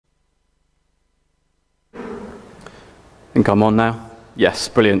I think I'm on now. Yes,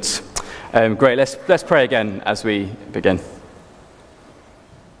 brilliant. Great, let's pray again as we begin.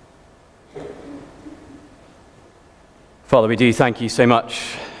 Father, we do thank you so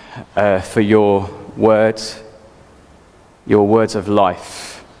much for your words of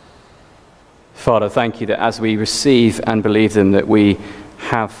life. Father, thank you that as we receive and believe them, that we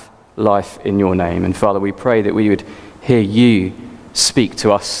have life in your name. And Father, we pray that we would hear you speak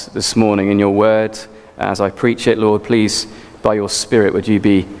to us this morning in your word. As I preach it, Lord, please, by your Spirit, would you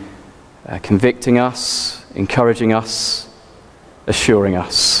be convicting us, encouraging us, assuring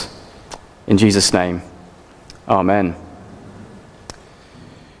us. In Jesus' name, amen.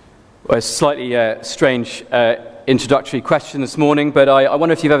 Well, it's a slightly strange introductory question this morning, but I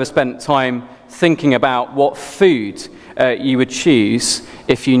wonder if you've ever spent time thinking about what food you would choose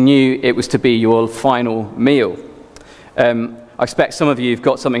if you knew it was to be your final meal. I expect some of you have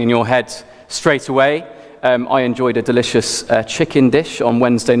got something in your head straight away. I enjoyed a delicious chicken dish on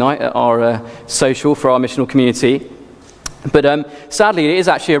Wednesday night at our social for our missional community. But sadly, it is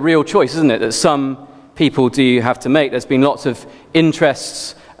actually a real choice, isn't it, that some people do have to make. There's been lots of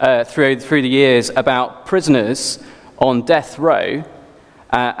interests through the years about prisoners on death row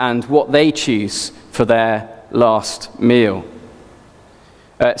and what they choose for their last meal.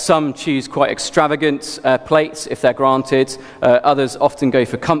 Some choose quite extravagant plates if they're granted. Others often go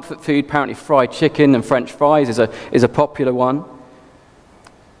for comfort food. Apparently fried chicken and French fries is a popular one.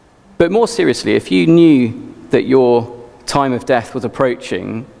 But more seriously, if you knew that your time of death was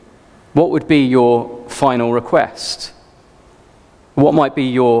approaching, what would be your final request? What might be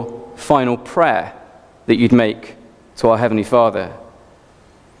your final prayer that you'd make to our Heavenly Father?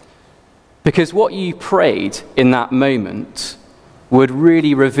 Because what you prayed in that moment would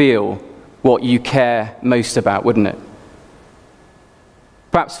really reveal what you care most about, wouldn't it?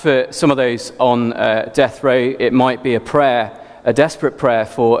 Perhaps for some of those on death row, it might be a desperate prayer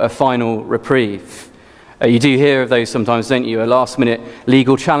for a final reprieve. You do hear of those sometimes, don't you? Last-minute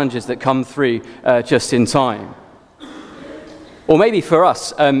legal challenges that come through just in time. Or maybe for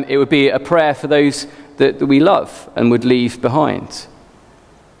us, it would be a prayer for those that we love and would leave behind.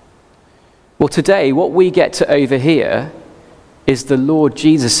 Well, today, what we get to overhear is the Lord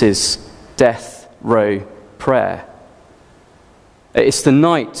Jesus' death row prayer. It's the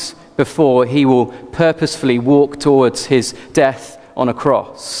night before he will purposefully walk towards his death on a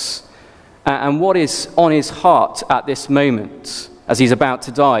cross. And what is on his heart at this moment, as he's about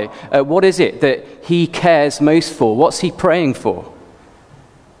to die? What is it that he cares most for? What's he praying for?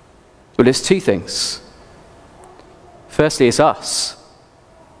 Well, it's two things. Firstly, it's us.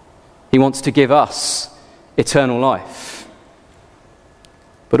 He wants to give us eternal life.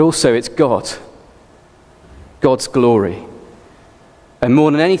 But also it's God, God's glory. And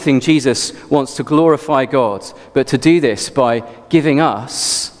more than anything, Jesus wants to glorify God, but to do this by giving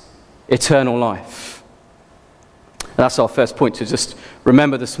us eternal life. And that's our first point to just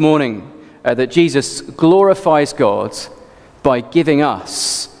remember this morning, that Jesus glorifies God by giving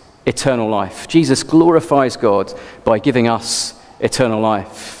us eternal life. Jesus glorifies God by giving us eternal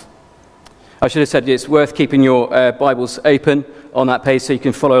life. I should have said it's worth keeping your Bibles open on that page so you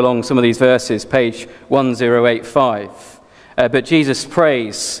can follow along some of these verses, page 1085. But Jesus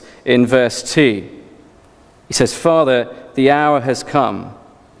prays in verse 2. He says, "Father, the hour has come.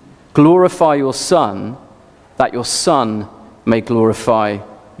 Glorify your Son, that your Son may glorify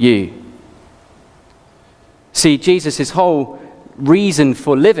you." See, Jesus' whole reason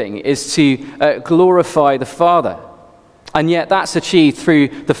for living is to glorify the Father. And yet that's achieved through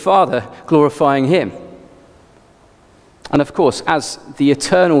the Father glorifying him. And of course, as the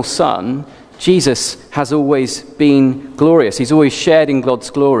eternal Son, Jesus has always been glorious. He's always shared in God's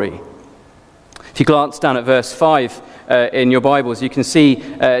glory. If you glance down at verse 5 in your Bibles, you can see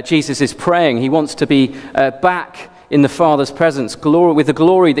Jesus is praying. He wants to be back in the Father's presence, with the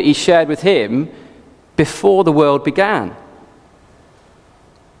glory that he shared with him before the world began.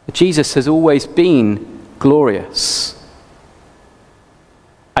 Jesus has always been glorious.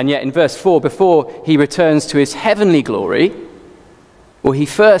 And yet in verse 4, before he returns to his heavenly glory, well, he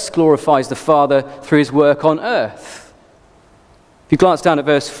first glorifies the Father through his work on earth. If you glance down at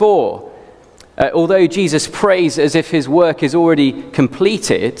verse 4, although Jesus prays as if his work is already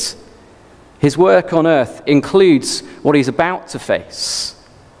completed, his work on earth includes what he's about to face,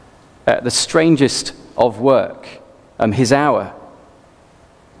 the strangest of work, his hour.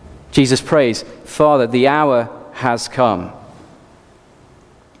 Jesus prays, "Father, the hour has come."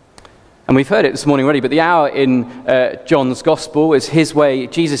 And we've heard it this morning already, but the hour in John's Gospel is his way,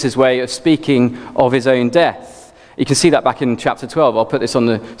 Jesus' way of speaking of his own death. You can see that back in chapter 12. I'll put this on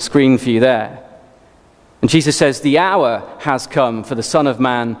the screen for you there. And Jesus says, the hour has come for the Son of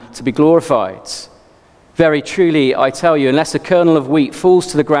Man to be glorified. Very truly, I tell you, unless a kernel of wheat falls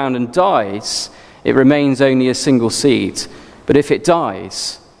to the ground and dies, it remains only a single seed. But if it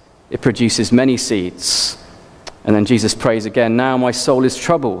dies, it produces many seeds. And then Jesus prays again, now my soul is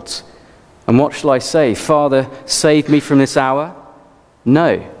troubled. And what shall I say? Father, save me from this hour?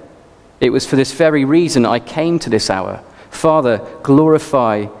 No, it was for this very reason I came to this hour. Father,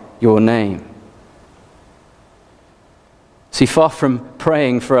 glorify your name. See, far from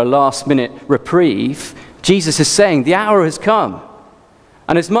praying for a last-minute reprieve, Jesus is saying the hour has come.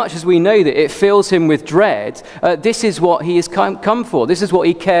 And as much as we know that it fills him with dread, this is what he has come for. This is what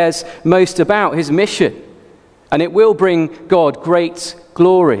he cares most about, his mission. And it will bring God great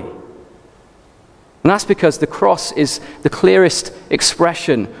glory. And that's because the cross is the clearest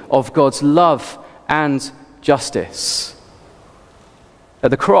expression of God's love and justice.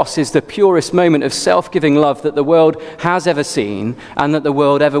 The cross is the purest moment of self-giving love that the world has ever seen and that the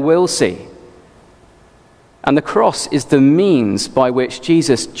world ever will see. And the cross is the means by which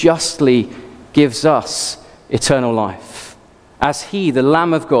Jesus justly gives us eternal life, as he, the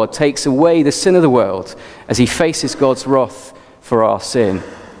Lamb of God, takes away the sin of the world as he faces God's wrath for our sin.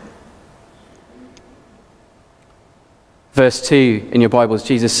 Verse 2 in your Bibles,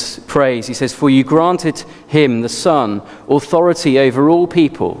 Jesus prays, he says, for you granted him, the Son, authority over all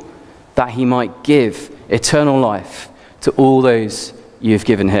people, that he might give eternal life to all those you have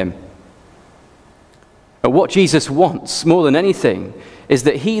given him. But what Jesus wants more than anything is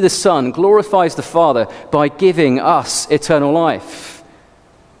that he, the Son, glorifies the Father by giving us eternal life.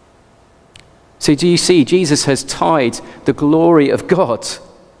 So do you see, Jesus has tied the glory of God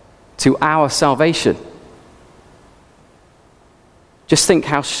to our salvation. Just think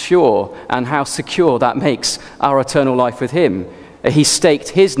how sure and how secure that makes our eternal life with him. He staked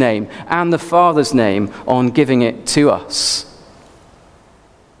his name and the Father's name on giving it to us.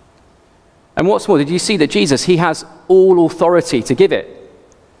 And what's more, did you see that Jesus, he has all authority to give it?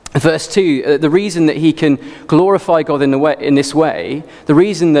 Verse 2, the reason that he can glorify God in this way, the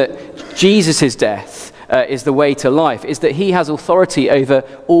reason that Jesus' death is the way to life, is that he has authority over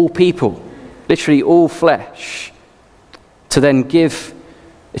all people, literally all flesh, to then give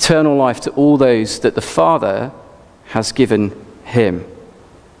eternal life to all those that the Father has given him.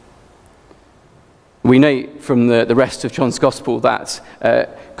 We know from the rest of John's Gospel that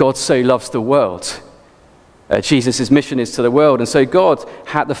God so loves the world. Jesus' mission is to the world, and so God,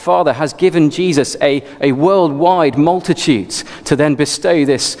 the Father, has given Jesus a worldwide multitude to then bestow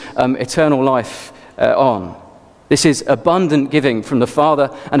this eternal life on. This is abundant giving from the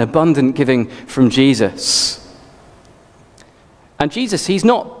Father and abundant giving from Jesus. And Jesus, he's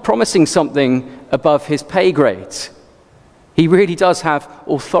not promising something above his pay grade. He really does have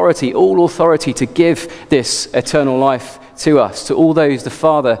authority, all authority to give this eternal life to us, to all those the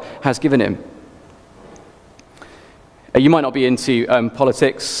Father has given him. You might not be into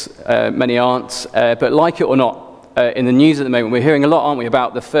politics, many aren't, but like it or not, in the news at the moment, we're hearing a lot, aren't we,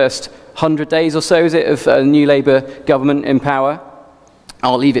 about the first 100 days or so, is it, of a new Labour government in power?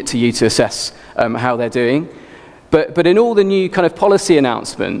 I'll leave it to you to assess how they're doing. But in all the new kind of policy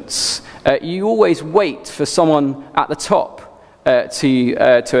announcements, you always wait for someone at the top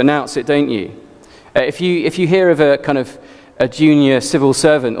to announce it, don't you? If you hear of a kind of a junior civil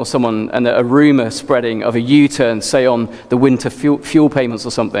servant or someone and a rumour spreading of a U-turn, say on the winter fuel payments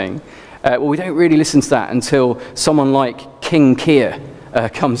or something, well, we don't really listen to that until someone like King Keir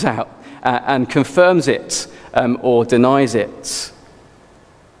comes out and confirms it or denies it.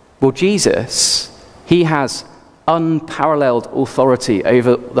 Well, Jesus, he has unparalleled authority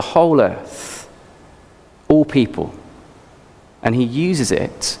over the whole earth, all people, and he uses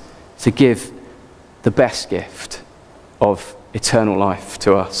it to give the best gift of eternal life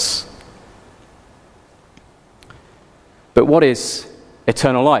to us. But what is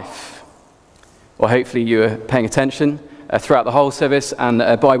eternal life? Well, hopefully you are paying attention throughout the whole service and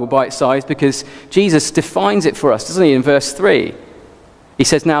Bible bite-sized, because Jesus defines it for us, doesn't he, in verse 3? He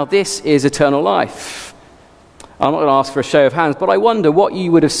says, now this is eternal life. I'm not going to ask for a show of hands, but I wonder what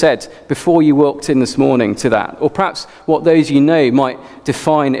you would have said before you walked in this morning to that, or perhaps what those you know might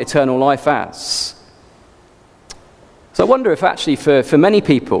define eternal life as. So I wonder if actually for many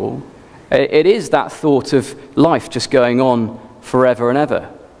people, it is that thought of life just going on forever and ever.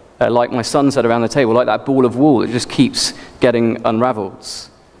 Like my son said around the table, like that ball of wool that just keeps getting unraveled.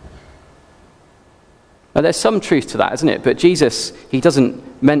 Now, there's some truth to that, isn't it? But Jesus, he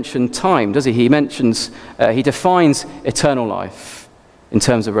doesn't mention time, does he? He defines eternal life in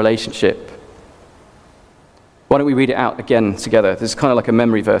terms of relationship. Why don't we read it out again together? This is kind of like a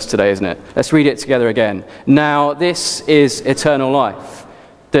memory verse today, isn't it? Let's read it together again. Now this is eternal life,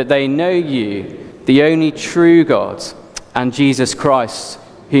 that they know you, the only true God, and Jesus Christ,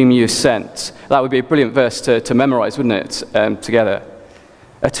 whom you sent. That would be a brilliant verse to memorize, wouldn't it, together?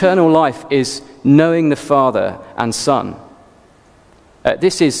 Eternal life is knowing the Father and Son.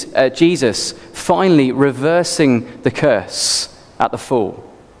 This is Jesus finally reversing the curse at the fall.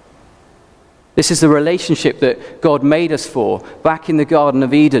 This is the relationship that God made us for back in the Garden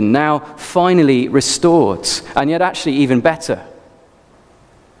of Eden, now finally restored, and yet actually even better.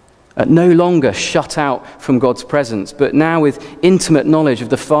 No longer shut out from God's presence, but now with intimate knowledge of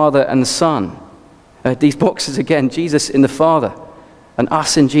the Father and the Son. These boxes again, Jesus in the Father, and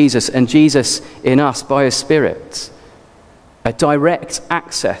us in Jesus, and Jesus in us by His Spirit. A direct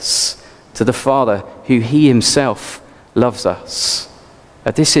access to the Father who He Himself loves us.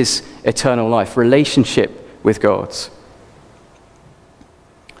 This is eternal life, relationship with God.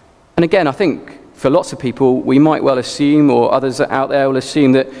 And again, I think for lots of people, we might well assume, or others out there will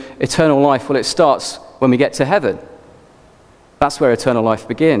assume, that eternal life, well, it starts when we get to heaven. That's where eternal life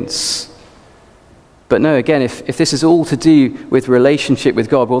begins. But no, again, if this is all to do with relationship with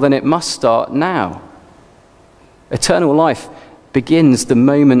God, well, then it must start now. Eternal life begins the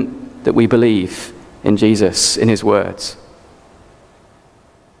moment that we believe in Jesus, in His words.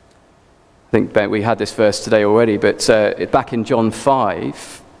 I think, Ben, we had this verse today already, but back in John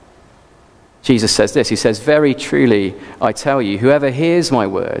 5, Jesus says this. He says, "Very truly, I tell you, whoever hears my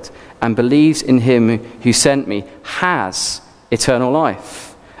word and believes in Him who sent me has eternal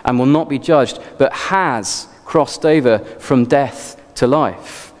life and will not be judged, but has crossed over from death to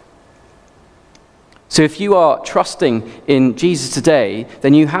life." So if you are trusting in Jesus today,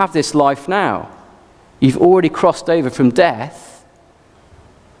 then you have this life now. You've already crossed over from death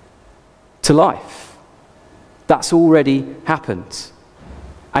to life. That's already happened.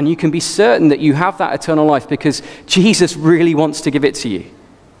 And you can be certain that you have that eternal life because Jesus really wants to give it to you.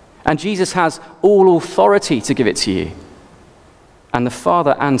 And Jesus has all authority to give it to you. And the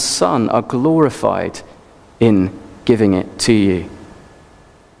Father and Son are glorified in giving it to you.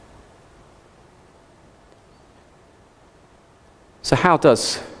 So how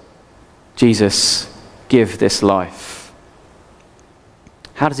does Jesus give this life?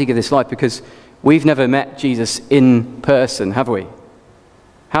 How does He give this life? Because we've never met Jesus in person, have we?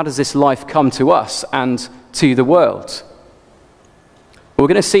 How does this life come to us and to the world? We're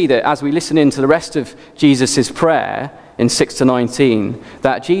going to see that as we listen into the rest of Jesus' prayer in 6-19,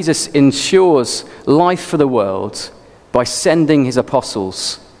 that Jesus ensures life for the world by sending His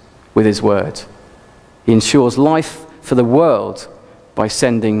apostles with His word. He ensures life for the world by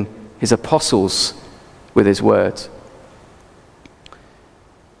sending His apostles with His word.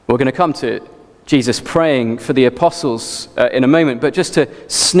 We're going to come to Jesus praying for the apostles in a moment, but just to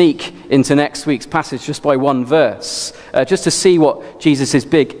sneak into next week's passage just by one verse, just to see what Jesus'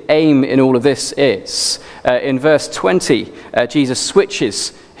 big aim in all of this is. In verse 20, Jesus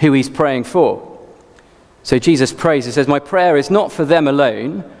switches who He's praying for. So Jesus prays, He says, "My prayer is not for them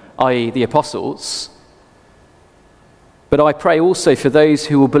alone," i.e. the apostles, "but I pray also for those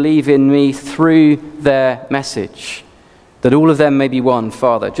who will believe in me through their message, that all of them may be one,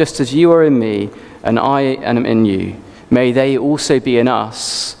 Father, just as you are in me and I am in you. May they also be in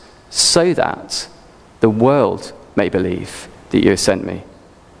us, so that the world may believe that you have sent me."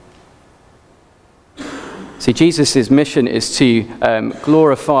 See, Jesus' mission is to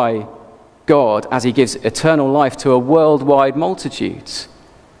glorify God as He gives eternal life to a worldwide multitude.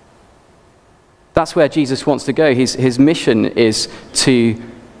 That's where Jesus wants to go. His mission is to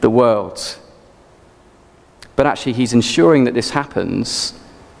the world. But actually, He's ensuring that this happens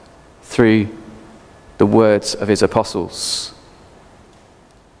through the words of His apostles.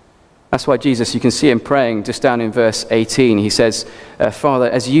 That's why Jesus, you can see Him praying just down in verse 18. He says, "Father,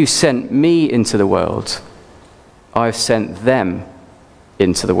 as you sent me into the world, I've sent them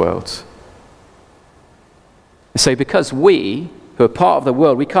into the world." So because we, who are part of the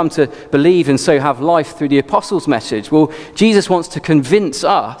world, we come to believe and so have life through the apostles' message, well, Jesus wants to convince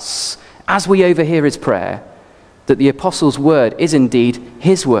us, as we overhear His prayer, that the apostles' word is indeed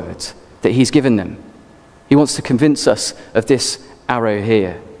His word that He's given them. He wants to convince us of this arrow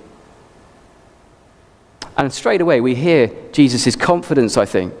here. And straight away we hear Jesus' confidence, I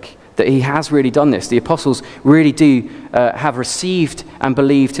think, that He has really done this. The apostles really do have received and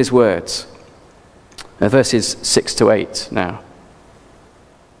believed His words. Verses 6-8 now.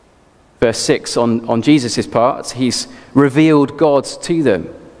 Verse 6, on Jesus' part, He's revealed God to them.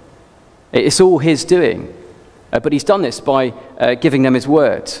 It's all His doing. But He's done this by giving them His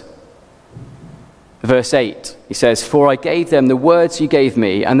word. Verse 8, he says, "For I gave them the words you gave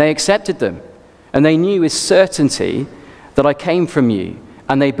me, and they accepted them. And they knew with certainty that I came from you,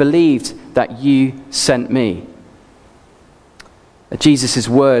 and they believed that you sent me." Jesus'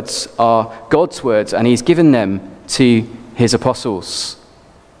 words are God's words, and he's given them to his apostles.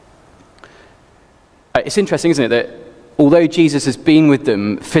 It's interesting, isn't it, that although Jesus has been with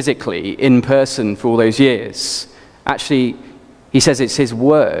them physically, in person, for all those years, actually, he says it's his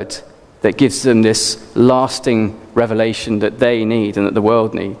word that gives them this lasting revelation that they need and that the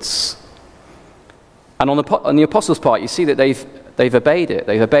world needs. And on the apostles' part, you see that they've obeyed it.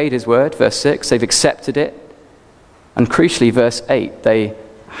 They've obeyed his word, verse 6. They've accepted it. And crucially, verse 8, they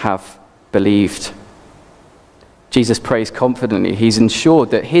have believed. Jesus prays confidently. He's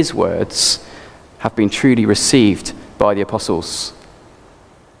ensured that his words have been truly received by the apostles.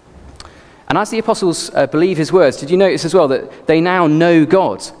 And as the apostles believe his words, did you notice as well that they now know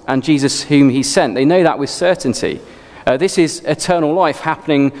God and Jesus whom he sent? They know that with certainty. This is eternal life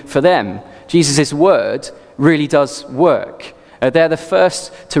happening for them. Jesus' word really does work. They're the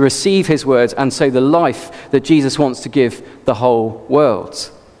first to receive his words, and so the life that Jesus wants to give the whole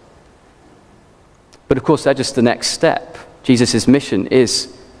world. But of course, they're just the next step. Jesus' mission is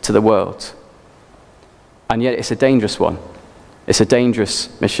to the world. And yet it's a dangerous one. It's a dangerous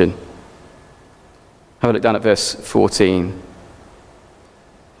mission. Have a look down at verse 14.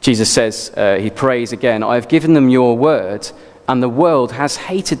 Jesus says, he prays again, "I have given them your word, and the world has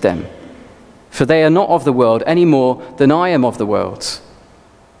hated them. For they are not of the world any more than I am of the world."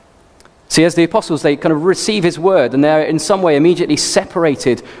 See, as the apostles, they kind of receive his word, and they're in some way immediately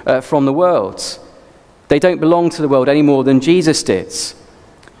separated from the world. They don't belong to the world any more than Jesus did.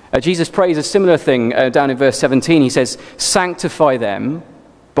 Jesus prays a similar thing down in verse 17. He says, "Sanctify them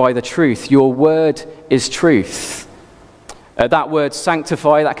by the truth. Your word is truth." That word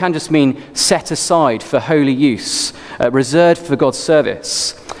sanctify, that can just mean set aside for holy use, reserved for God's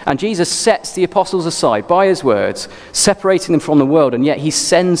service. And Jesus sets the apostles aside by his words, separating them from the world, and yet he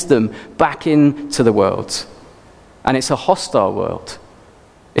sends them back into the world. And it's a hostile world.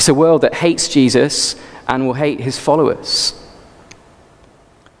 It's a world that hates Jesus and will hate his followers.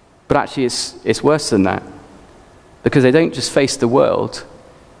 But actually it's worse than that, because they don't just face the world,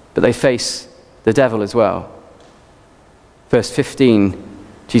 but they face the devil as well. Verse 15,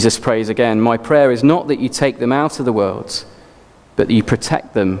 Jesus prays again, "My prayer is not that you take them out of the world, but that you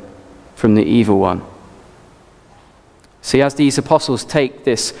protect them from the evil one." See, as these apostles take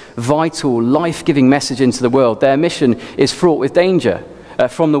this vital, life-giving message into the world, their mission is fraught with danger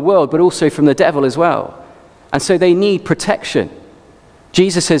from the world, but also from the devil as well. And so they need protection.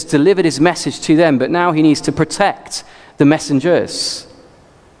 Jesus has delivered his message to them, but now he needs to protect the messengers.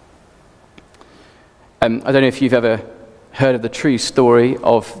 I don't know if you've ever heard of the true story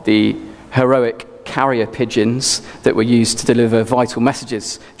of the heroic carrier pigeons that were used to deliver vital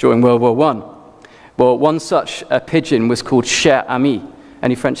messages during World War I. Well, one such pigeon was called Cher Ami.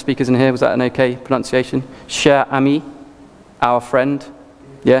 Any French speakers in here? Was that an okay pronunciation? Cher Ami, our friend.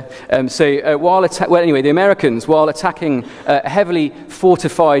 Yeah. The Americans, while attacking a heavily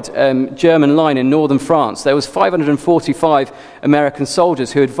fortified German line in northern France, there was 545 American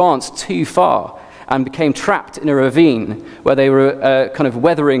soldiers who advanced too far and became trapped in a ravine where they were kind of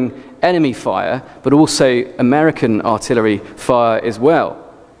weathering enemy fire, but also American artillery fire as well.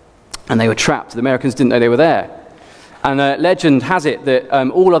 And they were trapped. The Americans didn't know they were there. And legend has it that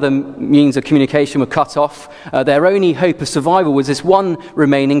all other means of communication were cut off. Their only hope of survival was this one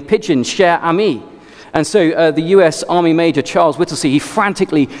remaining pigeon, Cher Ami. And so the US Army Major Charles Whittlesey, he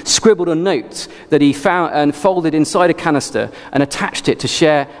frantically scribbled a note that he found and folded inside a canister and attached it to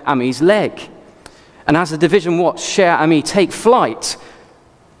Cher Ami's leg. And as the division watched Cher Ami take flight,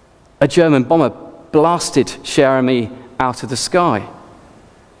 a German bomber blasted Cher Ami out of the sky.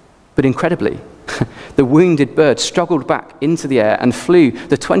 But incredibly, the wounded bird struggled back into the air and flew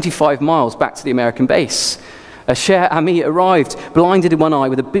the 25 miles back to the American base. Cher Ami arrived blinded in one eye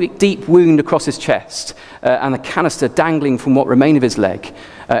with a big, deep wound across his chest and a canister dangling from what remained of his leg.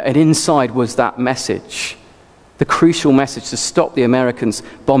 And inside was that message, the crucial message to stop the Americans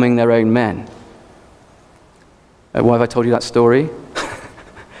bombing their own men. Why have I told you that story?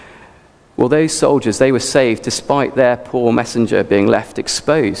 Well, those soldiers, they were saved despite their poor messenger being left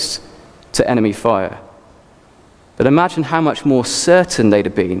exposed to enemy fire. But imagine how much more certain they'd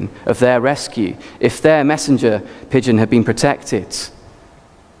have been of their rescue if their messenger pigeon had been protected.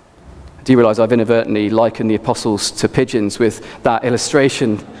 Do you realize I've inadvertently likened the apostles to pigeons with that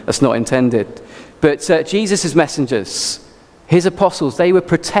illustration? That's not intended. But Jesus' messengers, his apostles, they were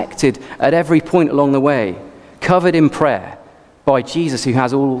protected at every point along the way, covered in prayer by Jesus, who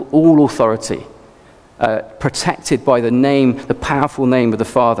has all authority. protected by the name, the powerful name of the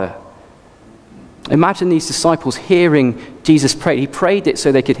Father. Imagine these disciples hearing Jesus pray. He prayed it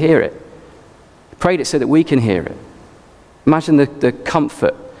so they could hear it. He prayed it so that we can hear it. Imagine the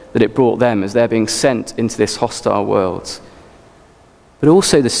comfort that it brought them as they're being sent into this hostile world. But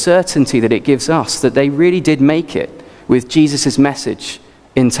also the certainty that it gives us that they really did make it with Jesus' message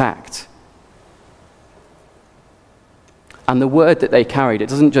intact. And the word that they carried, it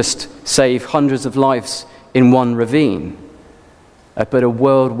doesn't just save hundreds of lives in one ravine, but a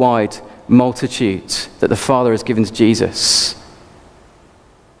worldwide multitude that the Father has given to Jesus.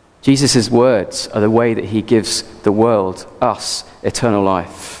 Jesus' words are the way that he gives the world, us, eternal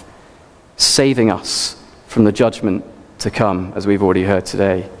life, saving us from the judgment to come, as we've already heard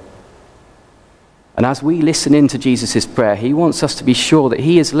today. And as we listen into Jesus' prayer, he wants us to be sure that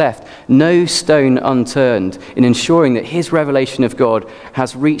he has left no stone unturned in ensuring that his revelation of God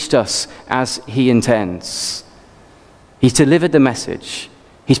has reached us as he intends. He's delivered the message.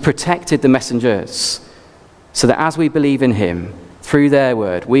 He's protected the messengers, so that as we believe in him, through their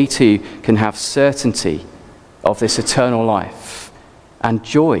word, we too can have certainty of this eternal life and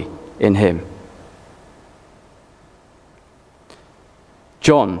joy in him.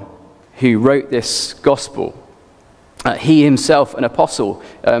 John, who wrote this gospel, he himself an apostle,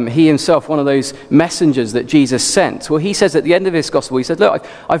 he himself one of those messengers that Jesus sent. Well, he says at the end of his gospel, he said, look,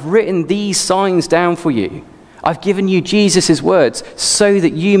 I've written these signs down for you. I've given you Jesus' words so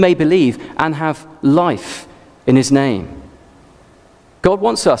that you may believe and have life in his name. God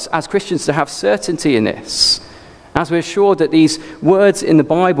wants us as Christians to have certainty in this. As we're assured that these words in the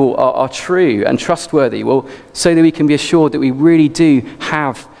Bible are true and trustworthy, well, so that we can be assured that we really do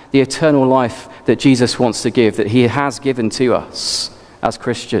have the eternal life that Jesus wants to give, that he has given to us as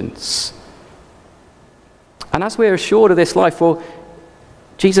Christians. And as we're assured of this life, well,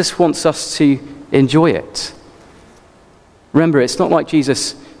 Jesus wants us to enjoy it. Remember, it's not like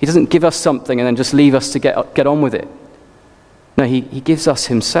Jesus, he doesn't give us something and then just leave us to get on with it. No, he gives us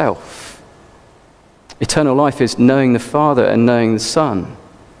himself. Eternal life is knowing the Father and knowing the Son,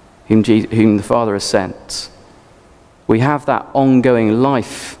 whom the Father has sent. We have that ongoing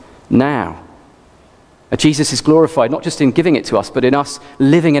life now. Jesus is glorified, not just in giving it to us, but in us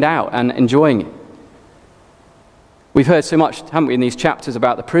living it out and enjoying it. We've heard so much, haven't we, in these chapters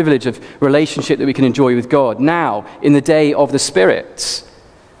about the privilege of relationship that we can enjoy with God now, in the day of the Spirit.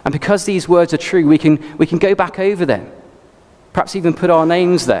 And because these words are true, we can go back over them, perhaps even put our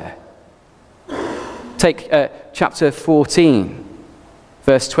names there. Take chapter 14,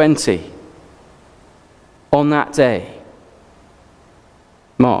 verse 20. On that day,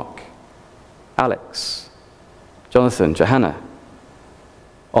 Mark, Alex, Jonathan, Johanna,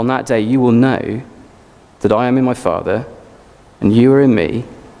 on that day you will know that I am in my Father, and you are in me,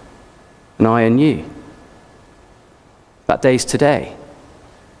 and I in you. That day's today.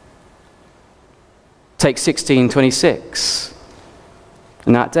 Take 16:26.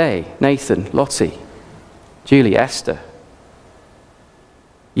 And that day, Nathan, Lottie, Julie, Esther,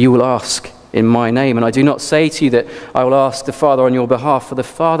 you will ask in my name. And I do not say to you that I will ask the Father on your behalf, for the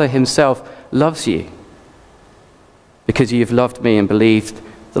Father himself loves you, because you have loved me and believed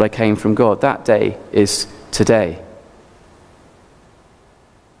that I came from God. That day is today.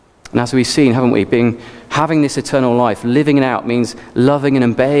 And as we've seen, haven't we, having this eternal life, living it out, means loving and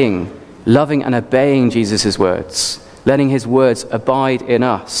obeying Jesus' words, letting his words abide in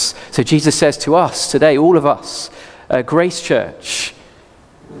us. So Jesus says to us today, all of us, Grace Church,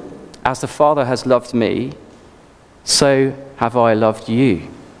 as the Father has loved me, so have I loved you.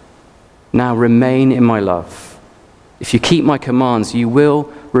 Now remain in my love. If you keep my commands, you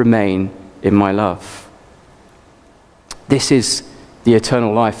will remain in my love. This is the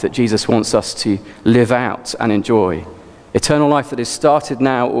eternal life that Jesus wants us to live out and enjoy. Eternal life that is started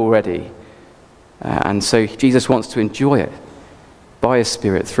now already. And so Jesus wants to enjoy it by his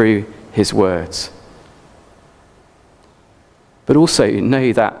Spirit through his words. But also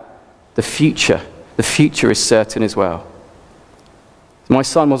know that the future is certain as well. My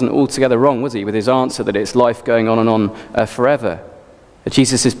son wasn't altogether wrong, was he, with his answer that it's life going on and on forever.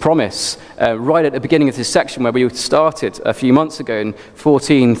 Jesus' promise, right at the beginning of this section where we started a few months ago in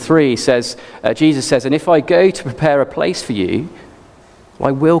 14:3 says, Jesus says, and if I go to prepare a place for you,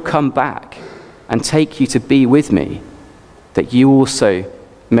 I will come back and take you to be with me, that you also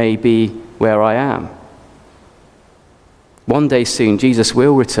may be where I am. One day soon, Jesus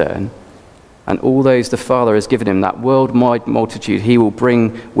will return, and all those the Father has given him, that worldwide multitude, he will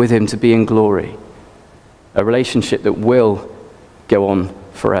bring with him to be in glory. A relationship that will go on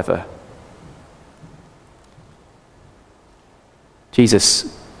forever.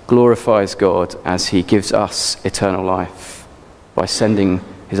 Jesus glorifies God as he gives us eternal life by sending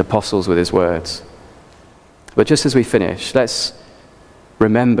his apostles with his words. But just as we finish, let's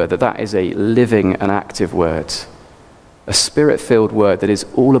remember that that is a living and active word, a spirit-filled word that is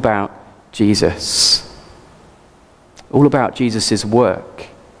all about Jesus, all about Jesus' work,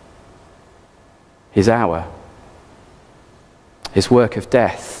 his hour, his work of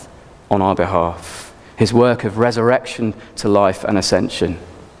death on our behalf, his work of resurrection to life and ascension.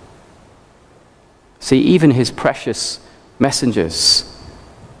 See, even his precious messengers,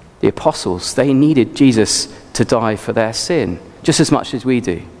 the apostles, they needed Jesus to die for their sin, just as much as we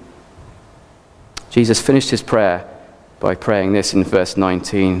do. Jesus finished his prayer by praying this in verse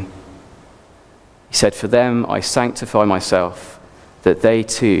 19. He said, "For them I sanctify myself, that they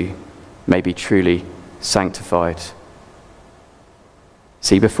too may be truly sanctified."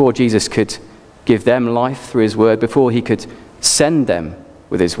 See, before Jesus could give them life through his word, before he could send them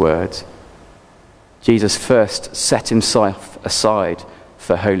with his word, Jesus first set himself aside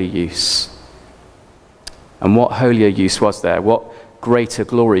for holy use. And what holier use was there? What greater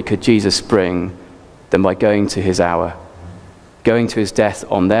glory could Jesus bring than by going to his hour, going to his death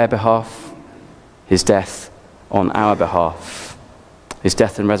on their behalf, his death on our behalf, his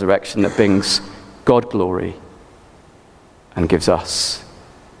death and resurrection that brings God glory and gives us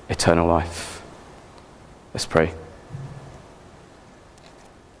eternal life. Let's pray.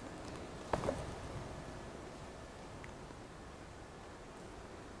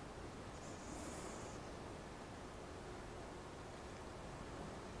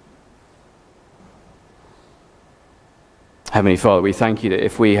 Heavenly Father, we thank you that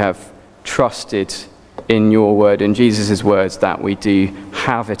if we have trusted in your word, in Jesus' words, that we do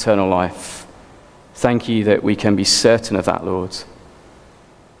have eternal life. Thank you that we can be certain of that, Lord.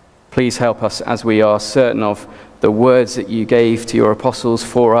 Please help us as we are certain of the words that you gave to your apostles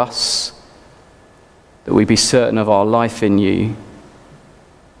for us, that we be certain of our life in you,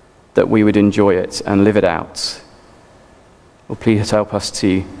 that we would enjoy it and live it out. Well, please help us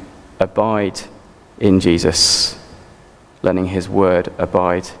to abide in Jesus, letting his word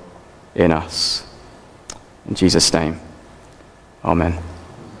abide in us. In Jesus' name, amen.